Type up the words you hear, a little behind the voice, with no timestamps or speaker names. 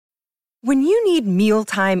When you need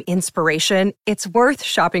mealtime inspiration, it's worth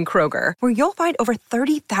shopping Kroger, where you'll find over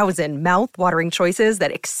 30,000 mouth-watering choices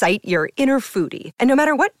that excite your inner foodie. And no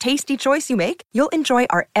matter what tasty choice you make, you'll enjoy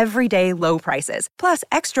our everyday low prices, plus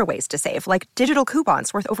extra ways to save, like digital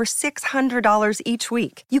coupons worth over $600 each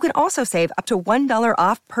week. You can also save up to $1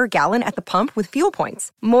 off per gallon at the pump with fuel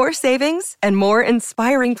points. More savings and more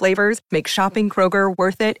inspiring flavors make shopping Kroger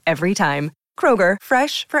worth it every time. Kroger,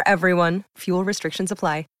 fresh for everyone. Fuel restrictions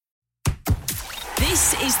apply.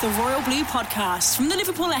 This is the Royal Blue Podcast from the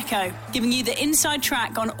Liverpool Echo, giving you the inside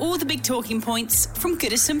track on all the big talking points from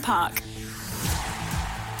Goodison Park.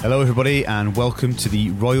 Hello everybody and welcome to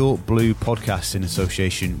the Royal Blue Podcast in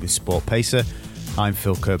association with Sport Pacer. I'm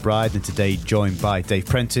Phil Kirkbride and today joined by Dave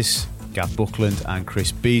Prentice, Gav Buckland and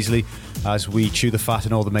Chris Beasley. As we chew the fat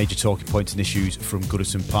on all the major talking points and issues from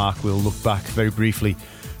Goodison Park, we'll look back very briefly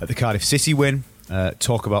at the Cardiff City win,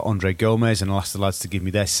 talk about Andre Gomes, and I'll ask the lads to give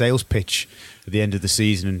me their sales pitch at the end of the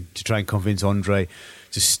season and to try and convince Andre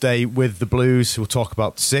to stay with the Blues. We'll talk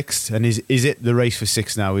about sixth, and is it the race for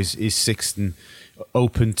sixth now? Is sixth and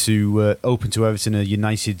open to Everton? Are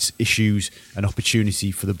United's issues an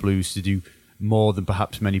opportunity for the Blues to do more than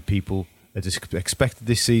perhaps many people had expected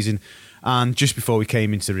this season? And just before we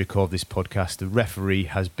came in to record this podcast, the referee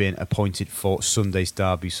has been appointed for Sunday's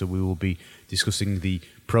derby, so we will be discussing the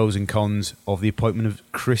pros and cons of the appointment of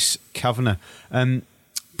Chris Kavanagh.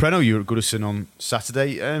 Preno, you were at Goodison on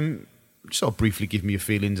Saturday. Sort of briefly give me your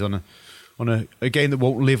feelings on a game that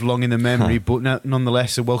won't live long in the memory, but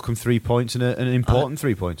nonetheless a welcome 3 points and an important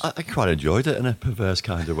 3 points. I quite enjoyed it in a perverse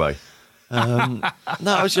kind of way. No,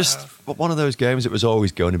 it was just one of those games. It was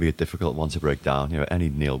always going to be a difficult one to break down. You know, any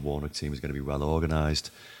Neil Warnock team is going to be well organised.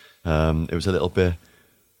 It was a little bit.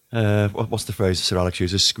 What's the phrase Sir Alex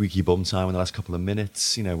uses? Squeaky bum time in the last couple of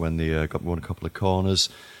minutes. You know, when they got won a couple of corners.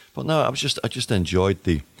 But no, I just enjoyed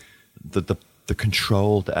the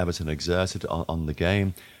control that Everton exerted on the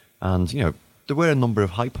game, and you know there were a number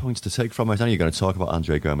of high points to take from it. I know you're going to talk about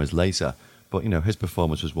Andre Gomes later, but you know his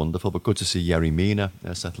performance was wonderful. But good to see Yerry Mina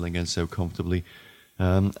settling in so comfortably.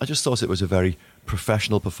 I just thought it was a very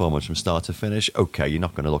professional performance from start to finish. Okay, you're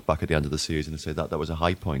not going to look back at the end of the season and say that was a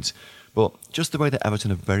high point. But just the way that Everton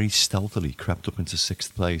have very stealthily crept up into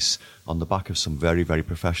sixth place on the back of some very, very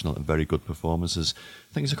professional and very good performances.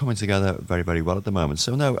 Things are coming together very, very well at the moment.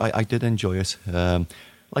 So no, I did enjoy it.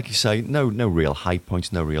 Like you say, no real high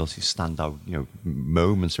points, no real standout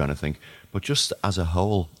moments or anything. But just as a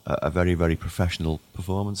whole, a very, very professional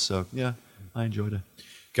performance. So yeah, I enjoyed it.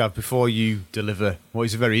 Gav, before you deliver what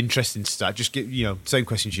is a very interesting stat, just give same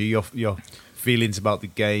question to you, your feelings about the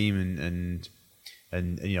game and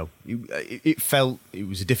it felt it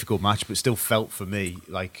was a difficult match, but still felt for me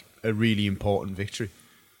like a really important victory.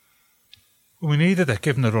 We needed it,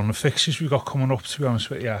 given the run of fixtures we got coming up, to be honest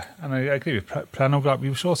with you. And I agree with Preno that we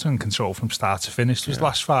were sort of in control from start to finish. There was the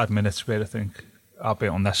last 5 minutes where I think,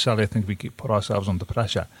 albeit unnecessarily, I think we put ourselves under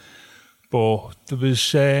pressure. But there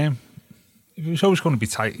was... it was always going to be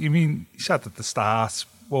tight. I mean, he said at the start,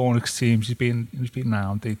 Warnock's teams, he's been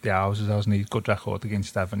now the houses, hasn't he? Good record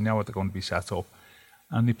against Everton. Now they're going to be set up,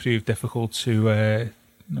 and they proved difficult to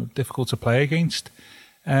play against.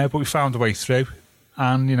 But we found a way through,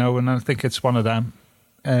 and and I think it's one of them.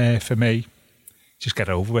 For me, just get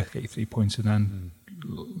over with, get your 3 points, and then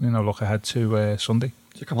look ahead to Sunday.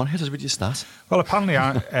 So come on, hit us with your stats. Well, apparently,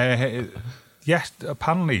 yes,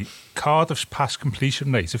 apparently Cardiff's pass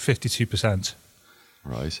completion rate of 52%.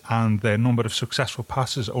 Right. And their number of successful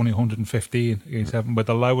passes only 115 against Everton, with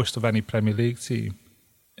the lowest of any Premier League team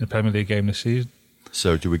in a Premier League game this season.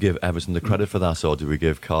 So do we give Everton the credit for that, or do we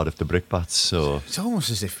give Cardiff the brickbats? Or it's almost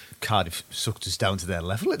as if Cardiff sucked us down to their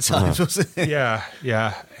level at times, wasn't it? Yeah.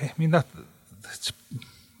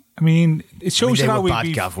 It shows you how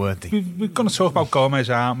bad, Gav, weren't they? We're going to talk about Gomez,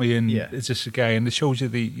 aren't we? And it's just a game. It shows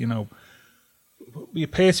you we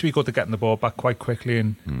appear to be good at getting the ball back quite quickly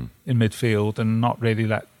in midfield and not really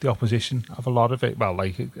let the opposition have a lot of it. Well,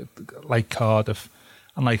 like Cardiff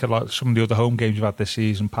and like some of the other home games we've had this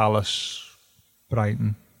season, Palace,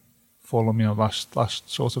 Brighton, Fulham, last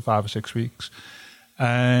sort of 5 or 6 weeks.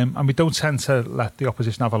 And we don't tend to let the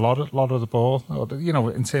opposition have a lot of the ball,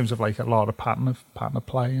 in terms of like a lot of pattern of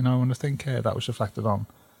play, and I think that was reflected on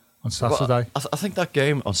Saturday. Well, I think that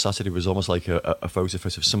game on Saturday was almost like a photo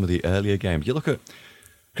fit of some of the earlier games. You look at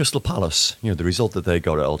Crystal Palace, the result that they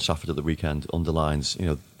got at Old Trafford at the weekend underlines,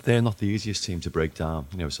 they're not the easiest team to break down,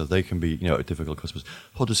 so they can be, a difficult customers.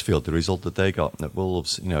 Huddersfield, the result that they got at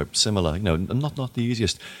Wolves, similar, not the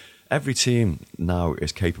easiest. Every team now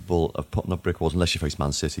is capable of putting up brick walls, unless you face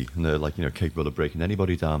Man City, and they're capable of breaking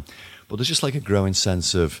anybody down. But there's just like a growing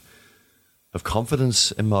sense of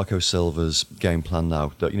confidence in Marco Silva's game plan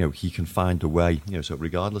now, that he can find a way, so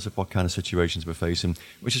regardless of what kind of situations we're facing,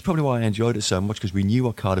 which is probably why I enjoyed it so much, because we knew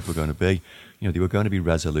what Cardiff were going to be. They were going to be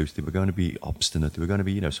resolute, they were going to be obstinate, they were going to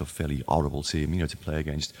be sort of fairly horrible team to play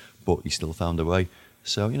against, but he still found a way.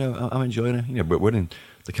 So I'm enjoying it. We're winning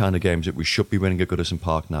the kind of games that we should be winning at Goodison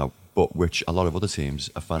Park now, but which a lot of other teams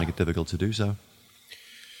are finding it difficult to do so.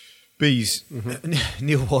 Bees,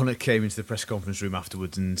 Neil Warnock came into the press conference room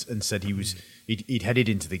afterwards and said he'd headed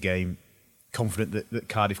into the game confident that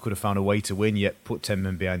Cardiff could have found a way to win, yet put 10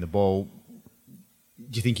 men behind the ball.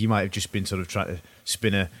 Do you think he might have just been sort of trying to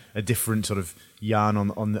spin a different sort of yarn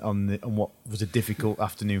on what was a difficult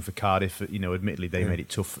afternoon for Cardiff? Admittedly they made it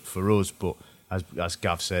tough for us, but as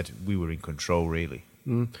Gav said, we were in control really.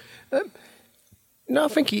 No, I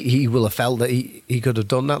think he will have felt that he could have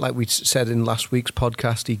done that. Like we said in last week's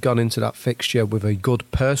podcast, he'd gone into that fixture with a good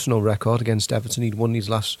personal record against Everton. He'd won his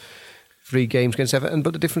last 3 games against Everton.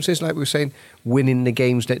 But the difference is, like we were saying, winning the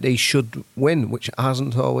games that they should win, which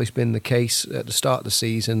hasn't always been the case at the start of the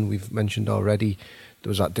season. We've mentioned already there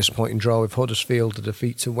was that disappointing draw with Huddersfield, the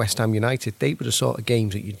defeat to West Ham United. They were the sort of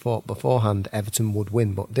games that you'd thought beforehand Everton would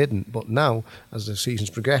win, but didn't. But now, as the season's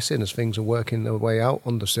progressing, as things are working their way out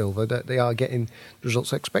under Silva, that they are getting the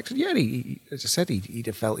results expected. Yeah, as I said, he'd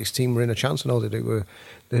have felt his team were in a chance. I know that they were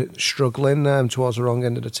struggling towards the wrong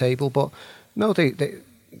end of the table, but no,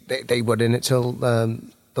 they were in it till the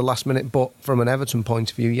last minute. But from an Everton point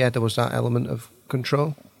of view, yeah, there was that element of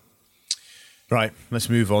control. Right, let's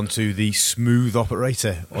move on to the smooth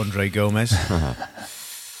operator, Andre Gomes.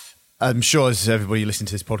 I'm sure as everybody listening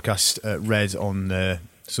to this podcast read on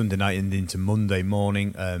Sunday night and into Monday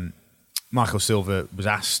morning, Marco Silva was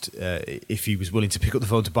asked if he was willing to pick up the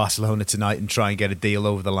phone to Barcelona tonight and try and get a deal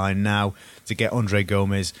over the line now to get Andre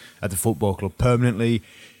Gomes at the football club permanently.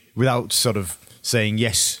 Without sort of saying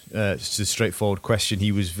yes to the straightforward question,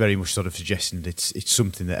 he was very much sort of suggesting that it's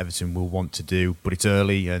something that Everton will want to do, but it's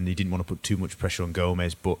early and he didn't want to put too much pressure on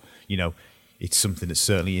Gomes, but it's something that's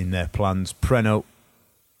certainly in their plans. Preno,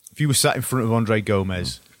 if you were sat in front of Andre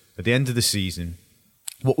Gomes at the end of the season,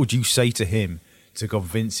 what would you say to him to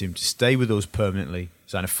convince him to stay with us permanently,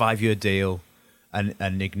 sign a 5-year deal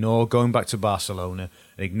and ignore going back to Barcelona,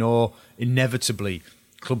 and ignore inevitably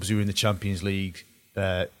clubs who are in the Champions League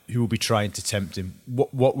who will be trying to tempt him?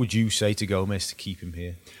 What would you say to Gomes to keep him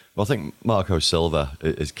here? Well, I think Marco Silva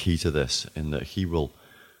is key to this, in that he will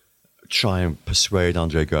try and persuade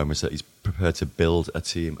Andre Gomes that he's prepared to build a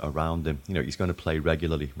team around him. He's going to play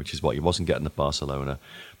regularly, which is what he wasn't getting at Barcelona.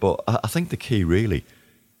 But I think the key really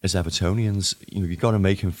is Evertonians. You've got to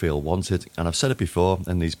make him feel wanted. And I've said it before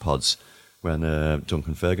in these pods, when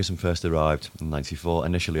Duncan Ferguson first arrived in '94,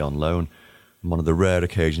 initially on loan. One of the rare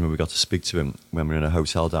occasions when we got to speak to him when we were in a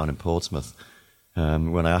hotel down in Portsmouth,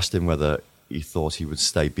 when I asked him whether he thought he would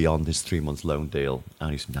stay beyond his 3-month loan deal,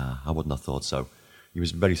 and he said, nah, I wouldn't have thought so. He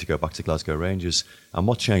was ready to go back to Glasgow Rangers, and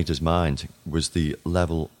what changed his mind was the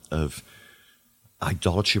level of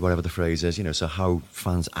idolatry, whatever the phrase is, so how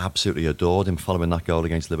fans absolutely adored him following that goal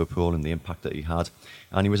against Liverpool and the impact that he had.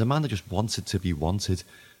 And he was a man that just wanted to be wanted.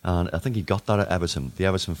 And I think he got that at Everton. The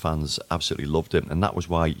Everton fans absolutely loved him, and that was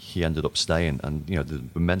why he ended up staying. And the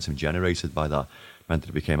momentum generated by that meant that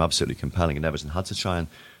it became absolutely compelling. And Everton had to try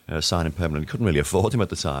and sign him permanently. Couldn't really afford him at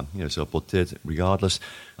the time, but did regardless.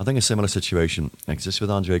 I think a similar situation exists with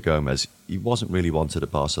Andre Gomes. He wasn't really wanted at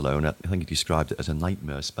Barcelona. I think he described it as a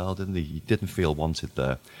nightmare spell, didn't he? He didn't feel wanted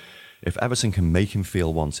there. If Everton can make him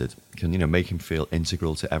feel wanted, can make him feel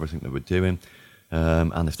integral to everything that we're doing.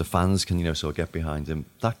 And if the fans can, sort of get behind him,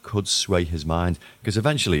 that could sway his mind. Because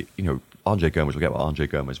eventually, Andre Gomes will get what Andre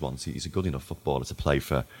Gomes wants. He's a good enough footballer to play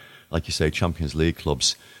for, like you say, Champions League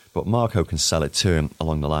clubs. But Marco can sell it to him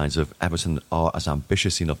along the lines of Everton are as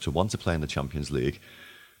ambitious enough to want to play in the Champions League.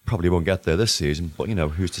 Probably won't get there this season, but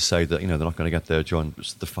who's to say that they're not going to get there during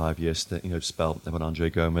the 5-year spell of an Andre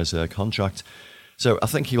Gomes contract. So I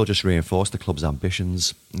think he will just reinforce the club's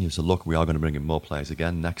ambitions. So look, we are going to bring in more players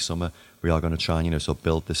again next summer. We are going to try and sort of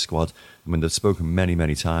build this squad. I mean, they've spoken many,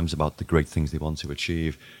 many times about the great things they want to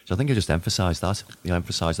achieve. So I think he'll just emphasise that. He'll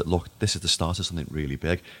emphasise that, look, this is the start of something really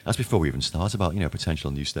big. That's before we even start about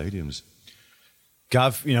potential new stadiums.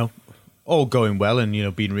 Gav, all going well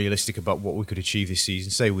and being realistic about what we could achieve this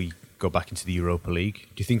season. Say we go back into the Europa League.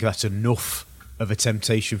 Do you think that's enough of a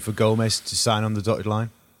temptation for Gomes to sign on the dotted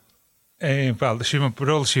line? Well,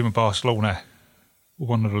 we're all assuming Barcelona will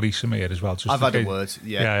want to release him here as well. I've had a word.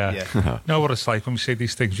 Yeah. Know what it's like when we say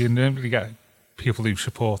these things. You normally get people who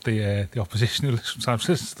support the opposition who sometimes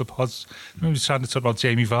listen to the pods. I remember trying to talk about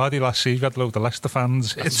Jamie Vardy last season. We had a load of Leicester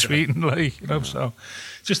fans tweeting, so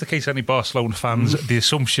just in case any Barcelona fans, the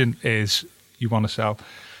assumption is you want to sell.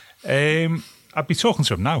 I'd be talking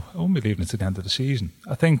to him now. I won't be leaving it to the end of the season.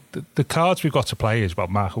 I think the cards we've got to play is, well,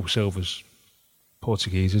 Marco Silva's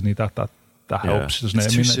Portuguese, isn't he? That helps, doesn't it?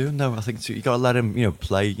 It's too soon, though. I think you got to let him,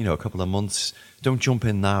 play, a couple of months. Don't jump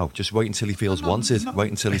in now. Just wait until he feels wanted. Wait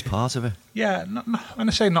until he's part of it. Yeah, when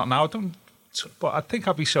I say not now, but I think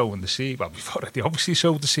I'd be sowing the seed. Well, before they obviously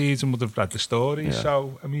sowed the seeds and would have read the story. Yeah.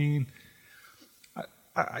 So, I mean,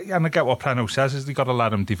 and I get what Preno says is they got to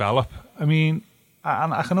let him develop. I mean,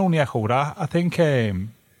 and I can only echo that. I think the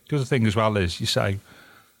other thing as well is you say,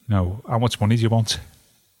 how much money do you want?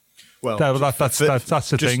 Well, that's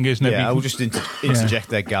the thing, isn't it? Yeah, I will just interject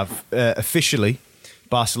there, Gav. Officially,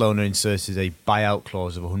 Barcelona inserted a buyout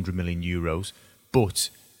clause of 100 million euros, but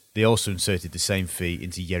they also inserted the same fee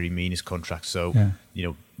into Yerry Mina's contract. So,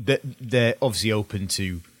 they're obviously open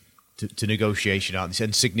to negotiation, aren't they?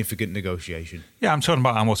 And significant negotiation. Yeah, I'm talking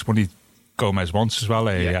about how much money Gomez wants as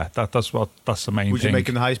well. Yeah, that's the main thing. Would you make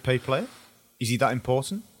him the highest paid player? Is he that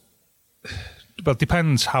important? Well, it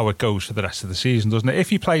depends how it goes for the rest of the season, doesn't it? If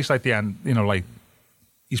he plays like the end, like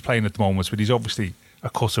he's playing at the moment, but he's obviously a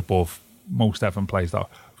cut above most Everton players that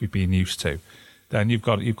we've been used to, then you've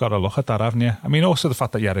got to look at that, haven't you? I mean, also the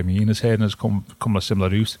fact that Yerry Mina is here and has come a similar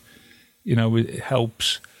route, it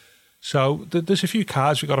helps. So there's a few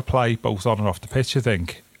cards we've got to play both on and off the pitch, I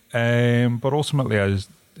think. But ultimately,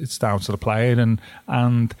 it's down to the player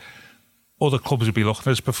and other clubs would be looking at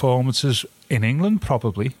his performances in England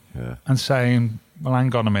probably and saying, well,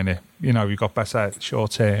 hang on a minute, you've got better short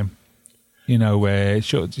term, shorter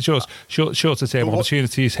term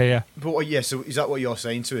opportunities here. But so is that what you're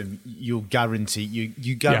saying to him? You'll guarantee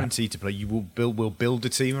you guarantee to play. You will build a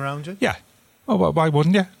team around you. Yeah. Oh, why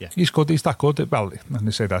wouldn't you? Yeah. He's good. He's that good. Well, and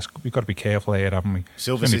they say we've got to be careful here, haven't we?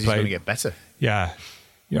 Silva says he's going to get better. Yeah.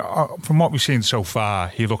 From what we've seen so far,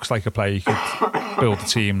 he looks like a player who could build a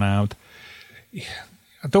team now.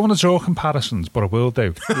 I don't want to draw comparisons, but I will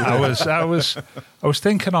do. I was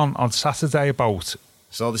thinking on Saturday about.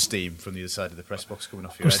 Saw the steam from the other side of the press box coming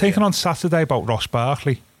off your head. I was thinking on Saturday about Ross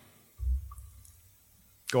Barkley.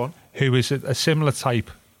 Go on. Who is a similar type,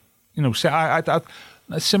 a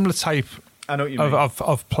similar type. I know what you mean.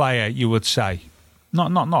 Of player, you would say,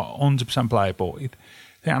 not 100% player, but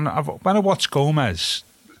when I watch Gomez,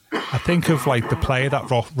 I think of like the player that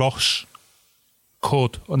Ross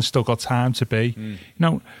could and still got time to be.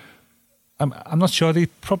 I'm not sure, they're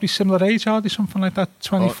probably similar age, are they? Something like that,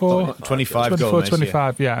 24? 25 Gomez,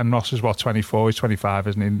 25, yeah. And Ross is 24, he's 25,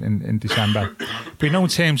 isn't he, in December. But in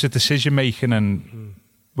terms of decision making and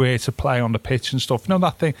where to play on the pitch and stuff,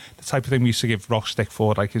 that thing, the type of thing we used to give Ross stick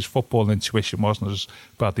for, like his football intuition wasn't as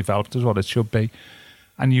well developed as what it should be.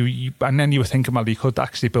 And then you were thinking, well, he could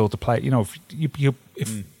actually build a play.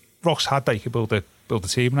 If Ross had that, he could build a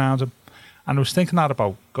team around him. And I was thinking that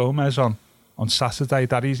about Gomez on Saturday,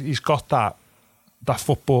 that he's got that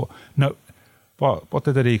football. No, what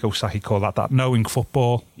did Arrigo Sacchi call that? That knowing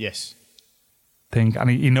football. Yes. Thing, and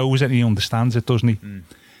he knows it and he understands it, doesn't he?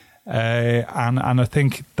 And I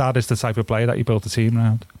think that is the type of player that you build a team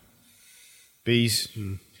around. Bees,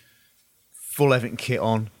 full Everton kit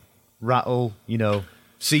on, rattle,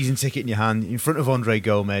 season ticket in your hand, in front of Andre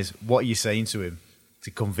Gomez. What are you saying to him to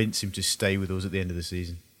convince him to stay with us at the end of the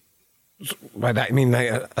season? Right, I mean,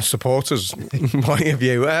 a supporter's point of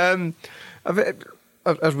view. As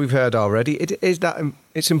we've heard already,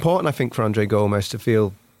 it's important, I think, for Andre Gomez to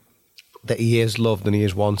feel that he is loved and he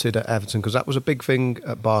is wanted at Everton, because that was a big thing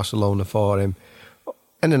at Barcelona for him.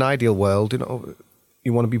 In an ideal world,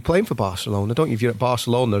 you want to be playing for Barcelona, don't you? If you're at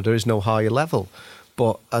Barcelona, there is no higher level.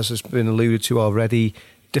 But as has been alluded to already,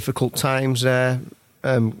 difficult times there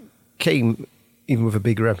came even with a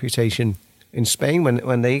big reputation in Spain.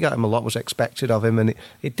 When they got him, a lot was expected of him, and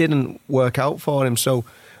it didn't work out for him. So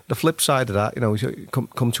the flip side of that,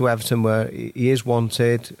 come to Everton where he is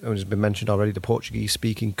wanted, and has been mentioned already, the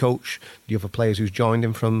Portuguese-speaking coach, the other players who's joined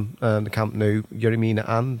him from the Camp Nou, Yerry Mina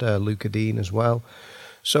and Luca Dean as well.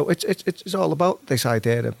 So it's all about this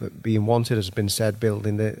idea of being wanted, as has been said,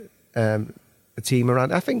 building the team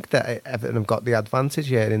around. I think that Everton have got the advantage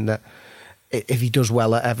here in that if he does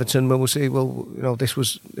well at Everton, we'll say, this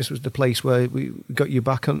was the place where we got you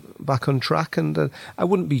back on track, and I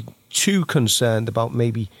wouldn't be too concerned about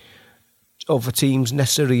maybe other teams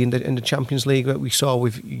necessarily in the Champions League that we saw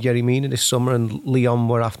with Yerry Mina this summer, and Lyon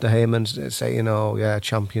were after him and saying,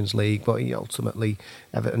 Champions League, but he ultimately,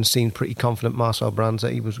 Everton seemed pretty confident, Marcel Brands,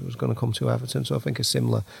 that he was going to come to Everton. So I think a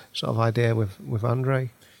similar sort of idea with Andre.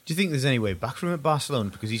 Do you think there's any way back from him at Barcelona?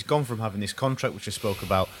 Because he's gone from having this contract, which I spoke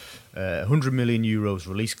about, 100 million euros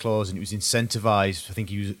release clause, and it was incentivised. I think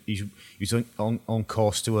he was on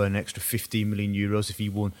course to earn an extra 15 million euros if he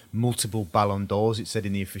won multiple Ballon d'Ors, it said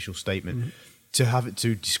in the official statement.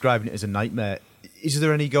 To describing it as a nightmare. Is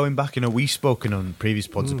there any going back? You know, we've spoken on previous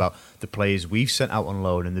pods about the players we've sent out on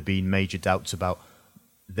loan, and there being major doubts about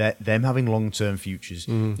them having long-term futures.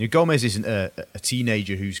 You know, Gomez isn't a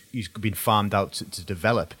teenager who's been farmed out to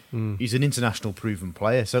develop. He's an international proven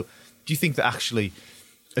player. So do you think that actually,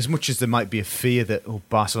 as much as there might be a fear that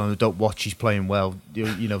Barcelona don't watch, he's playing well,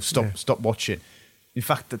 stop watching, in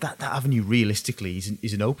fact that avenue realistically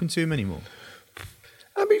isn't open to him anymore?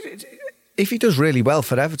 I mean, if he does really well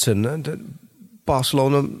for Everton,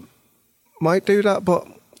 Barcelona might do that, but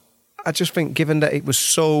I just think, given that it was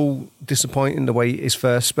so disappointing the way his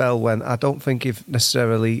first spell went, I don't think if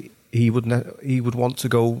necessarily he would want to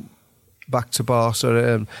go back to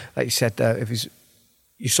Barca. Like you said,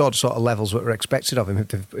 you saw the sort of levels that were expected of him if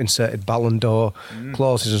they've inserted Ballon d'Or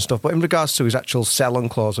clauses and stuff. But in regards to his actual sell-on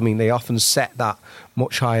clause, I mean, they often set that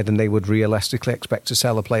much higher than they would realistically expect to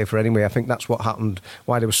sell a player for anyway. I think that's what happened,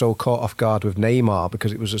 why they were so caught off guard with Neymar,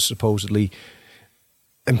 because it was a supposedly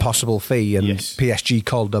impossible fee, and PSG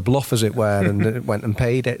called their bluff, as it were, and went and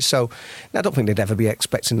paid it. So I don't think they'd ever be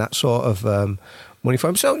expecting that sort of money for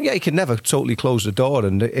him. So yeah, he could never totally close the door,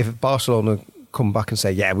 and if Barcelona come back and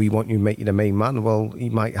say, yeah, we want you to make you the main man, well, he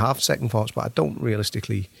might have second thoughts, but I don't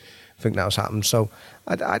realistically think that's happened. So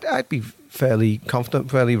I'd be fairly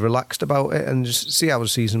confident, fairly relaxed about it, and just see how the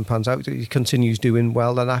season pans out. He continues doing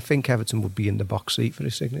well, and I think Everton would be in the box seat for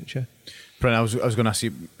his signature. Brennan, I was going to ask you,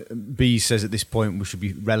 B says at this point we should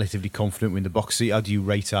be relatively confident we're in the box seat. How do you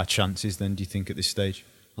rate our chances then, do you think, at this stage?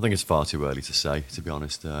 I think it's far too early to say, to be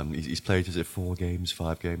honest. He's played, 5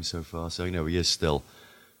 games so far, so he is still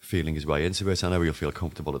feeling his way into it. I know he'll feel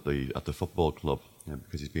comfortable at the football club,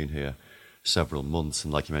 because he's been here several months,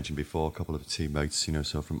 and like you mentioned before, a couple of teammates,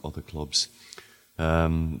 so from other clubs.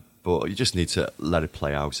 But you just need to let it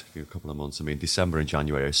play out for a couple of months. I mean, December and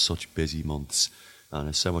January are such busy months,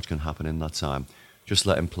 and so much can happen in that time. Just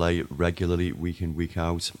let him play regularly, week in, week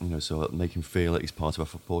out. So make him feel that he's part of a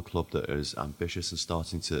football club that is ambitious and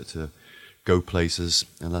starting to go places.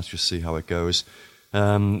 And let's just see how it goes.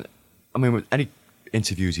 I mean, with any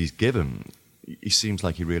interviews he's given, he seems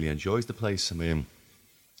like he really enjoys the place. I mean,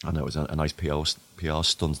 I know it was a nice PR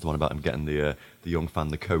stunt, the one about him getting the young fan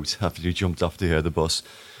the coat after he jumped off the bus.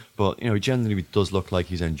 But he generally does look like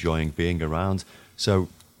he's enjoying being around. So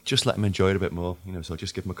just let him enjoy it a bit more, so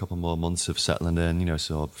just give him a couple more months of settling in,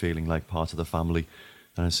 so feeling like part of the family,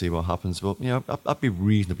 and see what happens. But, I'd be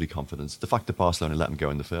reasonably confident. The fact that Barcelona let him go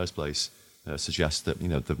in the first place suggests that,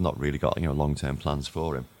 they've not really got, long-term plans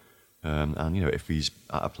for him. And, if he's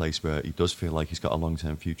at a place where he does feel like he's got a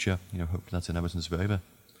long-term future, hopefully that's in Everton's favour.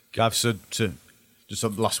 Gav, so just the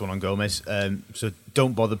last one on Gomez. So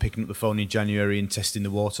don't bother picking up the phone in January and testing the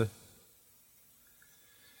water.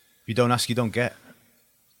 If you don't ask, you don't get.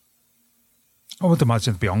 I would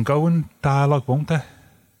imagine there'd be ongoing dialogue, won't there?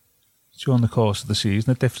 During the course of the season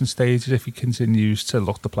at different stages, if he continues to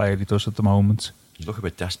look the player he does at the moment. You look a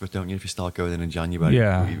bit desperate, don't you, if you start going in January?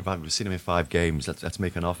 Yeah. We've seen him in 5 games, let's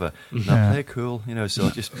make an offer. Now play cool, so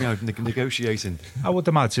just negotiating. I would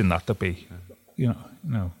imagine that there'd be,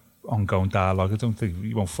 ongoing dialogue. I don't think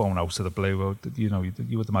you won't phone out to the blue, or,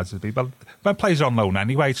 you would imagine it'd be. But when players are on loan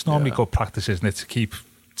anyway, it's normally good practice, isn't it, to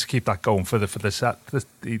keep that going for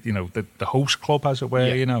the host club, as it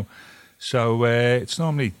were, So it's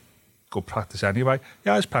normally good practice anyway.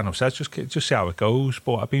 Yeah, as Prano says, just see how it goes.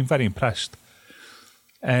 But I've been very impressed.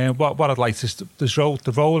 What I'd like to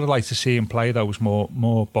the role I'd like to see him play though was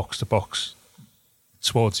more box to box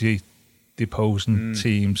towards the opposing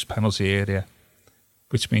team's penalty area,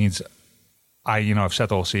 which means I've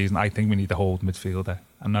said all season I think we need a hold midfielder.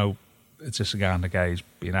 I know it's a cigar and the guy who's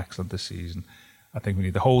been excellent this season. I think we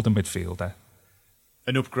need to hold a midfielder.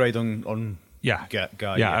 An upgrade on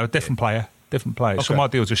guy. Yeah, a different player. Okay.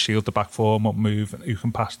 Somebody who'll just shield the back four, move, and who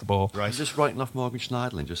can pass the ball. Right. He's just writing off Morgan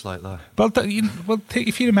Schneiderlin just like that. Well,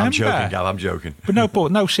 if you remember... I'm joking.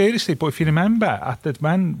 But no, seriously, but if you remember,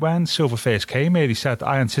 when Silva first came here, he said,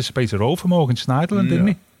 I anticipate a role for Morgan Schneiderlin, didn't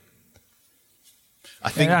he? I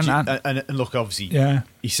think, and look, obviously,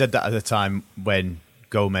 he said that at the time when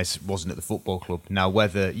Gomez wasn't at the football club. Now,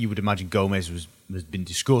 whether you would imagine Gomez has been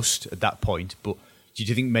discussed at that point, but do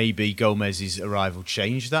you think maybe Gomez's arrival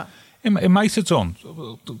changed that? It might have done.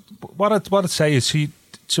 What I'd say is to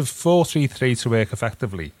 4-3-3 to work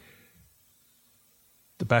effectively,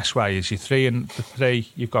 the best way is your 3 and the 3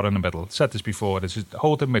 you've got in the middle. I've said this before, there's a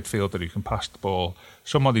holding midfielder who can pass the ball,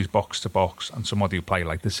 somebody who's box to box, and somebody who play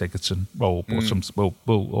like the Sigurdsson role, but some will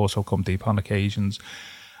also come deep on occasions.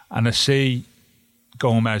 And I see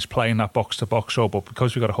Gomez playing that box to box role, but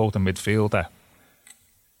because we've got a holding midfielder,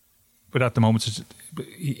 but at the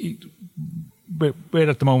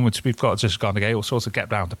moment, we've got just gone to go sort of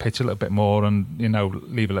get round the pitch a little bit more and,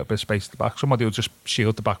 leave a little bit of space at the back. Somebody will just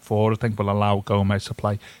shield the back four, I think, will allow Gomez to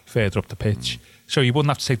play further up the pitch. So you wouldn't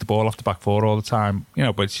have to take the ball off the back four all the time,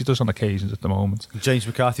 but she does on occasions at the moment. James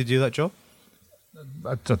McCarthy do that job?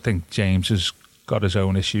 I think James has got his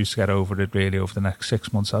own issues to get over it, really, over the next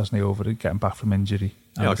 6 months, hasn't he, over it, getting back from injury.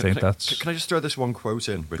 Yeah, can I just throw this one quote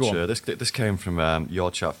in? Which this came from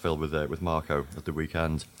your chat, Phil, with Marco at the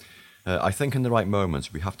weekend. I think in the right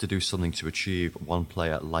moments we have to do something to achieve one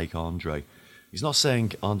player like Andre. He's not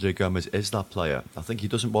saying Andre Gomez is that player. I think he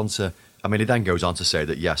doesn't want to. I mean, he then goes on to say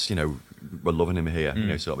that yes, we're loving him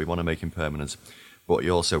here. So we want to make him permanent, but he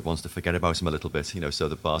also wants to forget about him a little bit. So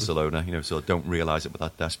that Barcelona, so don't realise it, but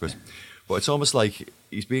that desperate. But it's almost like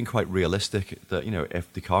he's being quite realistic that,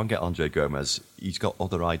 if they can't get Andre Gomez, he's got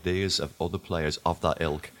other ideas of other players of that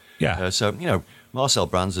ilk. Yeah. So, Marcel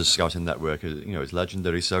Brands' scouting network, is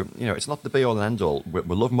legendary. So, it's not the be-all and end-all. We're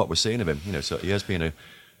loving what we're seeing of him. So he has been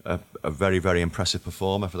a very, very impressive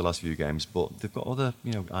performer for the last few games, but they've got other,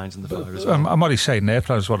 irons in the fire as well. I'm already saying there,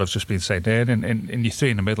 as what I've just been saying there. In your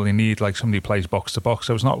 3 in the middle, you need like somebody who plays box to box.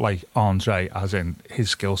 So it's not like Andre, as in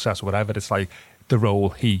his skill set or whatever. It's like the role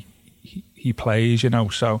he plays,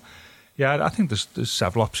 So, yeah, I think there's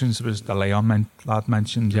several options. There was the Leon lad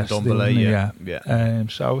mentioned yesterday. Yeah.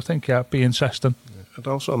 So I think, it'd be interesting. I'd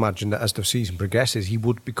also imagine that as the season progresses, he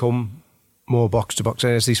would become more box to box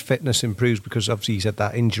as his fitness improves, because obviously he's had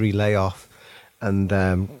that injury layoff and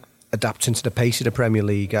adapting to the pace of the Premier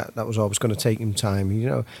League. That was always going to take him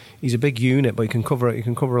time. He's a big unit, but he can cover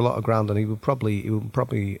a lot of ground, and he will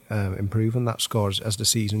probably improve on that score as the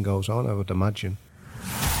season goes on, I would imagine.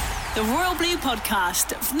 The Royal Blue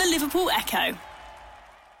Podcast from the Liverpool Echo.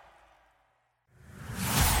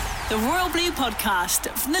 The Royal Blue Podcast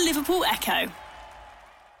from the Liverpool Echo.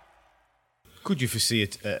 Could you foresee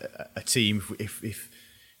a team if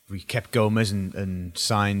we kept Gomez and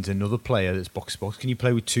signed another player that's box to box? Can you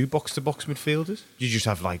play with 2 box to box midfielders? You just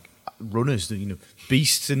have like runners,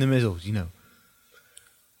 beasts in the middle. Does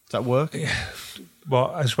that work? Yeah.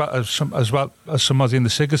 Well, as well as somebody in the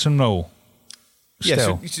Sigurdsson role. Yeah,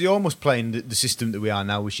 so you're almost playing the system that we are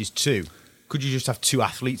now, which is 2. Could you just have 2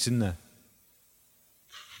 athletes in there?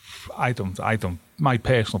 I don't. My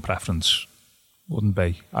personal preference wouldn't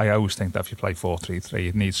be. I always think that if you play 4-3-3,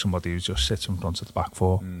 you need somebody who just sits in front of the back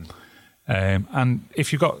four. And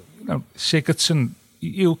if you've got Sigurdsson,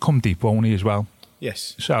 he'll come deep, won't he, as well?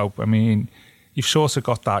 Yes. So, I mean, you've sort of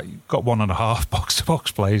got that. You've got 1.5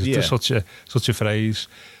 box-to-box players. It's such a phrase.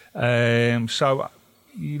 So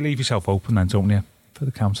you leave yourself open then, don't you, for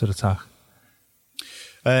the counter-attack?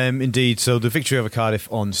 Indeed. So the victory over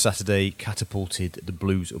Cardiff on Saturday catapulted the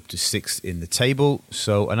Blues up to 6th in the table.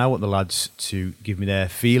 And I want the lads to give me their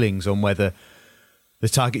feelings on whether the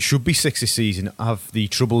target should be 6 this season. Have the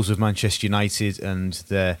troubles of Manchester United and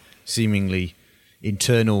their seemingly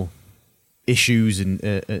internal issues and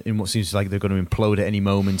in what seems like they're going to implode at any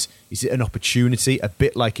moment, is it an opportunity, a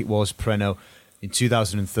bit like it was Preno in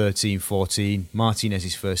 2013-14,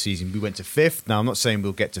 Martinez's first season? We went to 5th. Now, I'm not saying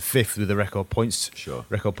we'll get to 5th with a record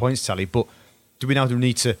points tally, but do we now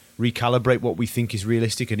need to recalibrate what we think is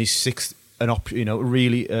realistic, and is 6th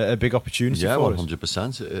really a big opportunity for us?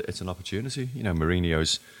 100%. It's an opportunity.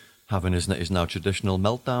 Mourinho's having his now traditional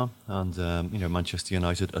meltdown, and Manchester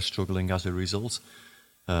United are struggling as a result.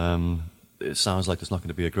 It sounds like there's not going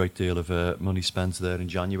to be a great deal of money spent there in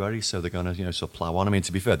January, so they're going to sort of plough on. I mean,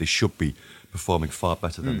 to be fair, they should be performing far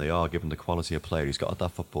better than they are, given the quality of player he's got at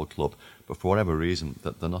that football club. But for whatever reason,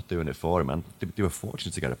 that they're not doing it for him. And they were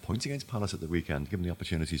fortunate to get a point against Palace at the weekend, given the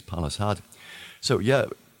opportunities Palace had. So, yeah,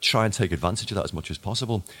 try and take advantage of that as much as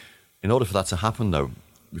possible. In order for that to happen, though,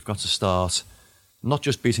 we've got to start not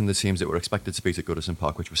just beating the teams that were expected to beat at Goodison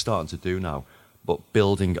Park, which we're starting to do now, but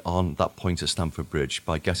building on that point at Stamford Bridge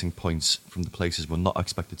by getting points from the places we're not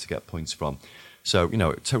expected to get points from. So,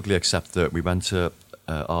 totally accept that we went to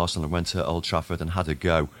Arsenal and went to Old Trafford and had a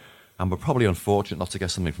go. And we're probably unfortunate not to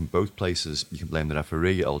get something from both places. You can blame the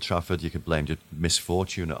referee at Old Trafford, you can blame your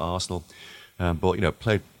misfortune at Arsenal. But,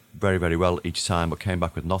 played very, very well each time, but came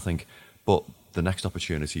back with nothing. But the next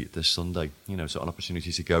opportunity this Sunday, so an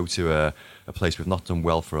opportunity to go to a place we've not done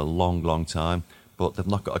well for a long, long time. But they've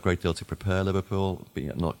not got a great deal to prepare, Liverpool,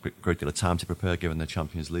 not a great deal of time to prepare given their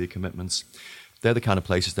Champions League commitments. they're the kind of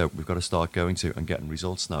places that we've got to start going to and getting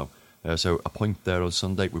results now. So a point there on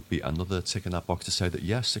Sunday would be another tick in that box to say that,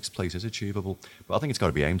 yes, sixth place is achievable, but I think it's got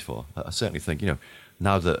to be aimed for. I certainly think,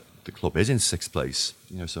 now that the club is in sixth place,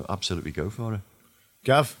 so absolutely go for it.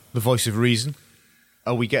 Gav, the voice of reason.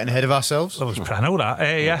 Are we getting ahead of ourselves? That was Prano, that.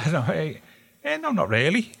 No, not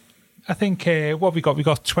really. I think, what we got? We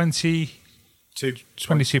got 22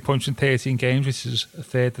 points in 13 games, which is a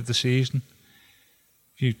third of the season.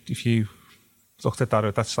 If you looked at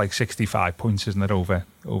that, that's like 65 points, isn't it, over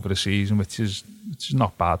the season, which is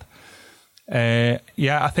not bad. I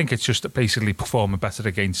think it's just basically performing better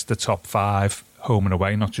against the top 5, home and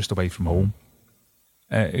away, not just away from home.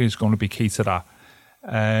 Is going to be key to that.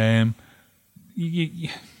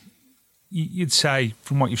 You'd say,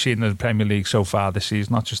 from what you've seen in the Premier League so far this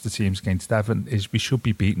season, not just the teams against Everton, is we should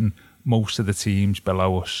be beating most of the teams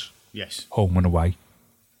below us. Yes. Home and away.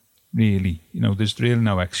 Really, there's really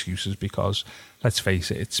no excuses because, let's face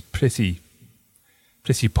it, it's pretty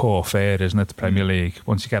poor fare, isn't it, the Premier League,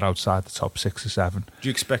 once you get outside the top 6 or 7. Do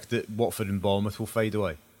you expect that Watford and Bournemouth will fade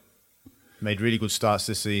away? Made really good starts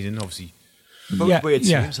this season, obviously. Both weird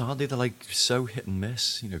teams, aren't they? They're like so hit and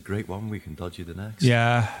miss. Great one week and dodgy the next.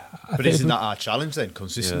 Yeah. But isn't that our challenge then?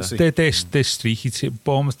 Consistency? Yeah. They're streaky.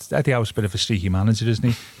 Bournemouth, Eddie Howe's a bit of a streaky manager, isn't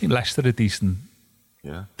he? I think Leicester are a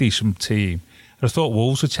decent team. I thought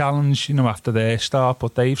Wolves were challenged, after their start,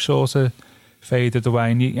 but they've sort of faded away.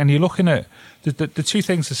 And you're looking at the two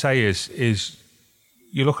things to say is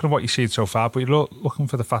you're looking at what you've seen so far, but you're looking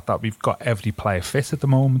for the fact that we've got every player fit at the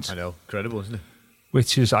moment. I know, incredible, isn't it?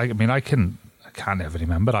 Which is, I can't ever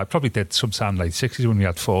remember. I probably did sometime late 60s when we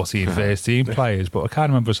had 14 first team players, but I can't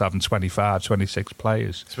remember us having 25, 26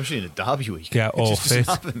 players. Especially in a derby week. Yeah, all fit.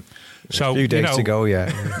 So, a few days to go, yeah.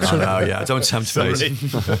 Don't tempt fate.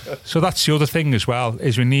 So that's the other thing as well,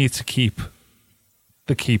 is we need to keep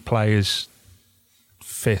the key players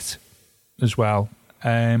fit as well.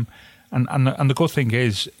 And the good thing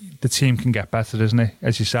is the team can get better, isn't it?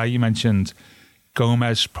 As you say, you mentioned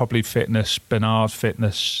Gomez, probably fitness, Bernard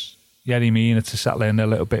fitness, Yerry Mina to settle in a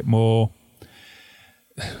little bit more.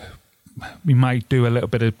 We might do a little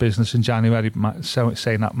bit of business in January,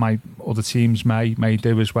 saying that other teams may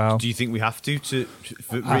do as well. Do you think we have to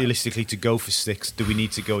realistically to go for 6? Do we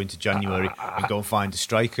need to go into January and go and find a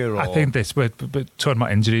striker? Or? I think this, but talking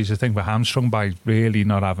about injuries, I think we're hamstrung by really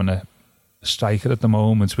not having a striker at the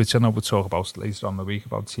moment, which I know we'll talk about later on in the week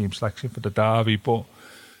about team selection for the derby. But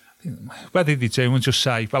whether they do and just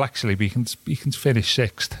say, well, actually, we can finish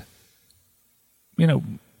 6th,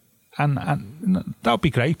 and that would be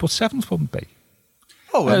great, but 7th wouldn't be.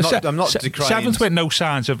 Oh, I'm not decrying. 7th with no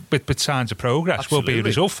signs of progress. Absolutely. Will be a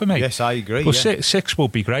result for me. Yes, I agree. But 6th will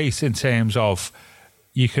be great in terms of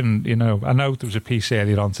you can, I know there was a piece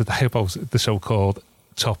earlier on today about the so-called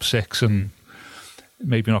top 6 and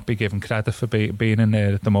maybe not be given credit for being in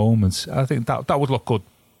there at the moment. I think that would look good.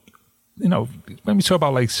 When we talk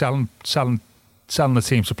about like selling the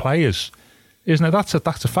team to players, isn't it? That's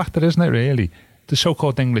a factor, isn't it? Really, the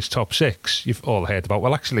so-called English top 6 you've all heard about.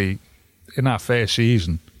 Well, actually, in our first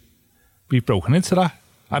season, we've broken into that.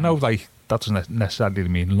 I know, like that doesn't necessarily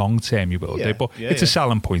mean long term you will do, but it's a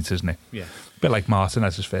selling point, isn't it? Yeah, a bit like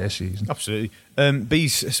Martinez's first season. Absolutely.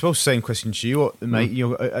 Bees, I suppose same question to you,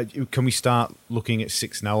 mate. Can we start looking at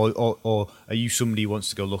 6 now, or are you somebody who wants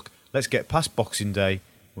to go? Look, let's get past Boxing Day.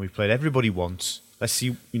 We've played everybody once. Let's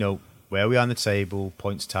see, where we are on the table,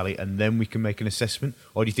 points tally, and then we can make an assessment.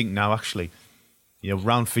 Or do you think now, actually,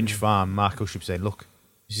 round Finch Farm, Marco should be saying, look,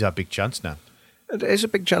 this is our big chance now? It is a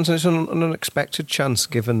big chance, and it's an unexpected chance,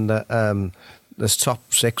 given that there's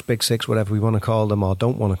top 6, big 6, whatever we want to call them or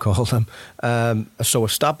don't want to call them, are so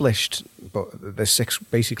established. But there's 6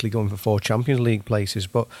 basically going for 4 Champions League places.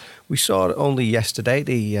 But we saw only yesterday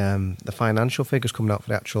the financial figures coming out for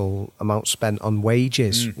the actual amount spent on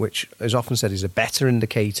wages, which is often said is a better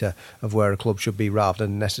indicator of where a club should be rather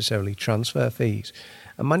than necessarily transfer fees.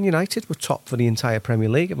 And Man United were top for the entire Premier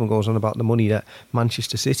League. Everyone goes on about the money that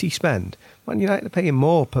Manchester City spend. Man United are paying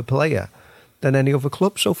more per player than any other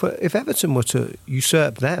club. So if Everton were to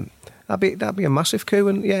usurp them, that'd be a massive coup.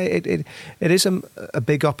 And yeah, it is a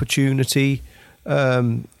big opportunity.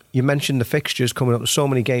 You mentioned the fixtures coming up. There's so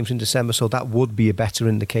many games in December, so that would be a better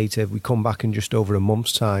indicator. If we come back in just over a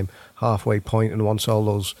month's time, halfway point, and once all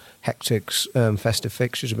those hectic festive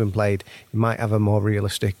fixtures have been played, you might have a more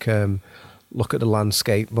realistic look at the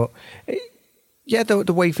landscape. But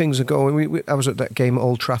the way things are going, I was at that game at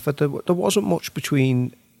Old Trafford. There wasn't much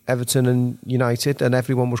between Everton and United, and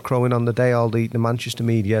everyone was crowing on the day, all the Manchester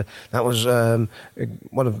media. That was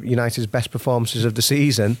one of United's best performances of the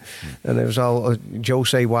season, and it was all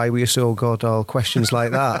Jose, why were you so good, all questions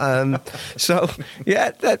like that.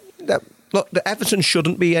 Look, the Everton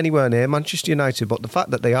shouldn't be anywhere near Manchester United, but the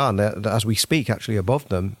fact that they are, as we speak, actually above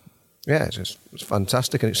them, it's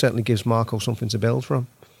fantastic, and it certainly gives Marco something to build from.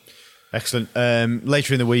 Excellent.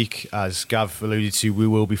 Later in the week, as Gav alluded to, we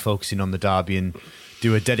will be focusing on the derby and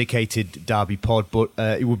do a dedicated derby pod, but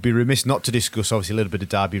it would be remiss not to discuss obviously a little bit of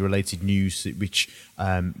derby related news which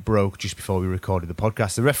broke just before we recorded the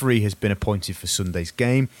podcast. The referee has been appointed for Sunday's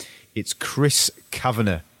game. It's Chris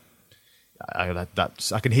Kavanagh. I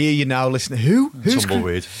can hear you now listening. Who's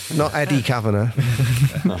Tumbleweed? Not Eddie Kavanagh.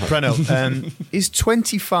 Preno, is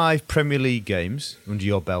 25 Premier League games under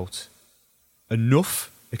your belt enough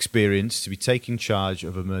experience to be taking charge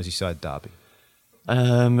of a Merseyside derby?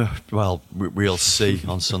 Well, we'll see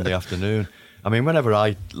on Sunday afternoon. I mean, whenever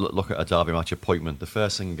I look at a derby match appointment, the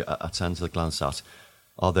first thing I tend to glance at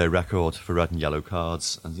are their record for red and yellow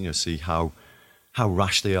cards, and see how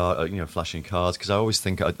rash they are, flashing cards. Because I always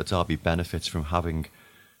think a derby benefits from having,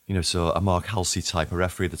 so a Mark Halsey type of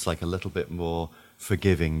referee that's like a little bit more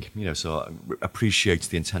forgiving, so appreciates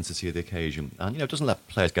the intensity of the occasion, and doesn't let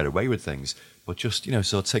players get away with things, but just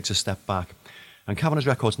so takes a step back. And Kavanagh's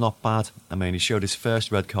record's not bad. I mean, he showed his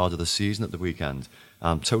first red card of the season at the weekend,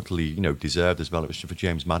 totally deserved as well. It was for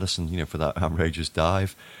James Maddison, for that outrageous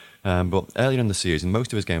dive. But earlier in the season,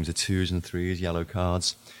 most of his games are 2s and 3s, yellow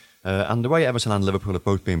cards. And the way Everton and Liverpool have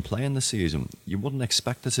both been playing this season, you wouldn't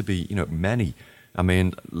expect there to be, many. I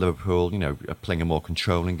mean, Liverpool, are playing a more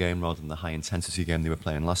controlling game rather than the high-intensity game they were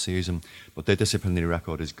playing last season. But their disciplinary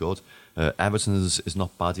record is good. Everton's is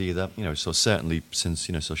not bad either. So certainly since,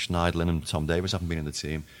 so Schneiderlin and Tom Davies haven't been in the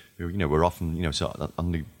team, who, we're often, so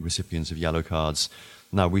on the recipients of yellow cards.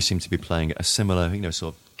 Now we seem to be playing a similar,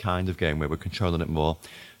 sort of kind of game where we're controlling it more.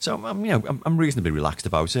 So, I'm reasonably relaxed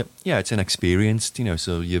about it. Yeah, it's inexperienced,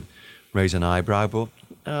 so you raise an eyebrow, but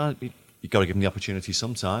you've got to give him the opportunity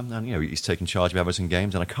sometime. And, he's taken charge of Everton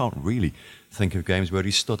games, and I can't really think of games where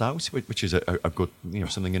he stood out, which is a good,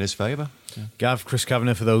 something in his favour. Yeah. Gav, Chris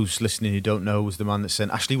Kavanagh, for those listening who don't know, was the man that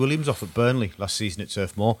sent Ashley Williams off at Burnley last season at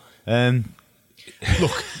Turf Moor.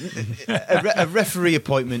 Look, a referee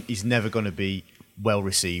appointment is never going to be well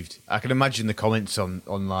received. I can imagine the comments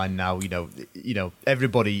online now.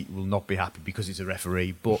 Everybody will not be happy because it's a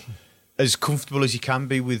referee. But as comfortable as you can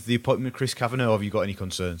be with the appointment of Chris Kavanagh, or have you got any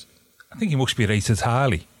concerns? I think he must be rated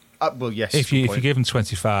highly. Well, yes. If you give him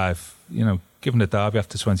 25, given the derby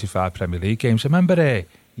after 25 Premier League games, I remember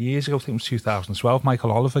years ago, I think it was 2012,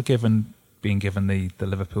 Michael Oliver being given the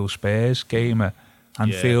Liverpool Spurs game at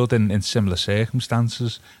Anfield in similar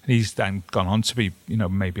circumstances, and he's then gone on to be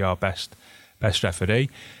maybe our best referee.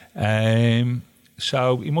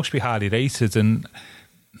 So he must be highly rated, and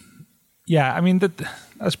yeah, I mean,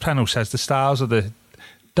 as Preno says, the styles of the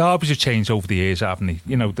derbies have changed over the years, haven't they?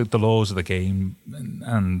 The laws of the game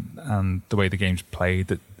and the way the game's played.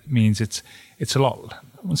 That means it's a lot. I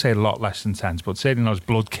wouldn't say a lot less intense, but certainly not as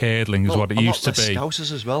blood curdling as what it used to be. A lot less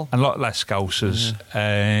Scousers as well. And a lot less Scousers,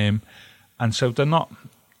 and so they're not.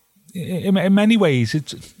 In many ways,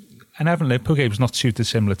 an Everton Liverpool game is not too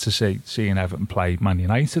dissimilar to seeing Everton play Man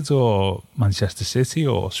United or Manchester City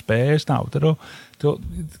or Spurs now.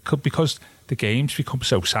 Because the game's become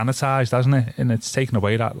so sanitised, hasn't it? And it's taken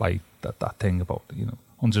away that thing about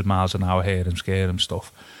 100 miles an hour here and scare and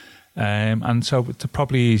stuff. And so it's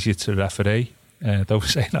probably easier to referee. Don't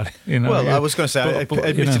say that. Well, I was going to say,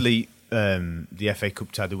 admittedly, the FA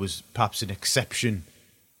Cup tie, there was perhaps an exceptional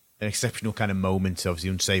kind of moment, obviously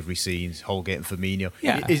unsavoury scenes, Holgate and Firmino.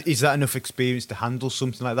 Yeah. Is that enough experience to handle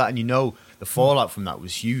something like that? And the fallout from that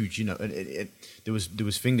was huge. And there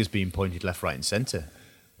was fingers being pointed left, right, and centre.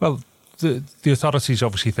 Well, the authorities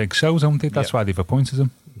obviously think so, don't they? That's why they've appointed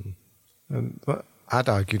them. But I'd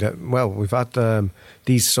argue that, we've had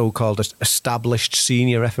these so-called established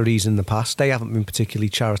senior referees in the past. They haven't been particularly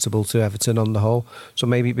charitable to Everton on the whole. So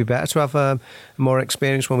maybe it'd be better to have more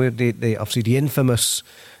experience when we had obviously the infamous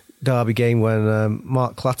derby game when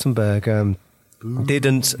Mark Clattenburg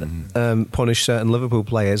didn't punish certain Liverpool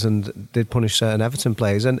players and did punish certain Everton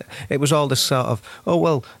players, and it was all this sort of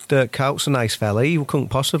Dirk Coutts a nice fella, he couldn't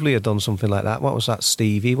possibly have done something like that. What was that,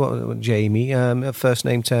 Stevie, Jamie, first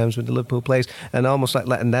name terms with the Liverpool players, and almost like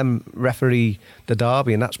letting them referee the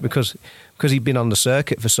derby. And that's because he'd been on the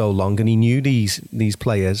circuit for so long and he knew these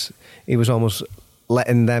players. He was almost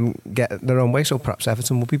letting them get their own way. So perhaps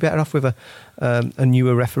Everton would be better off with a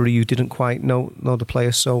newer referee who didn't quite know the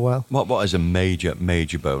players so well. What is a major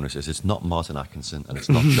bonus is it's not Martin Atkinson and it's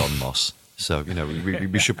not John Moss. So,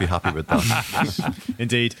 we should be happy with that.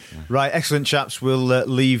 Indeed. Right, excellent, chaps. We'll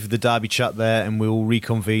leave the derby chat there and we'll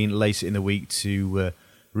reconvene later in the week to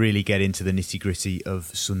really get into the nitty-gritty of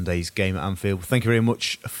Sunday's game at Anfield. Thank you very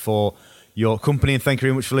much for your company and thank you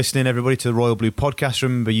very much for listening, everybody, to the Royal Blue Podcast.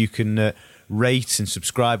 Remember, you can rate and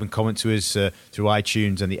subscribe and comment to us through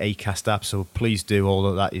iTunes and the Acast app, so please do. All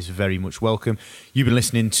of that is very much welcome. You've been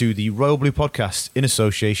listening to the Royal Blue Podcast in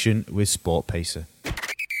association with Sport Pacer.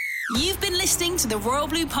 You've been listening to the Royal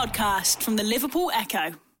Blue Podcast from the Liverpool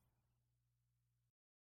Echo.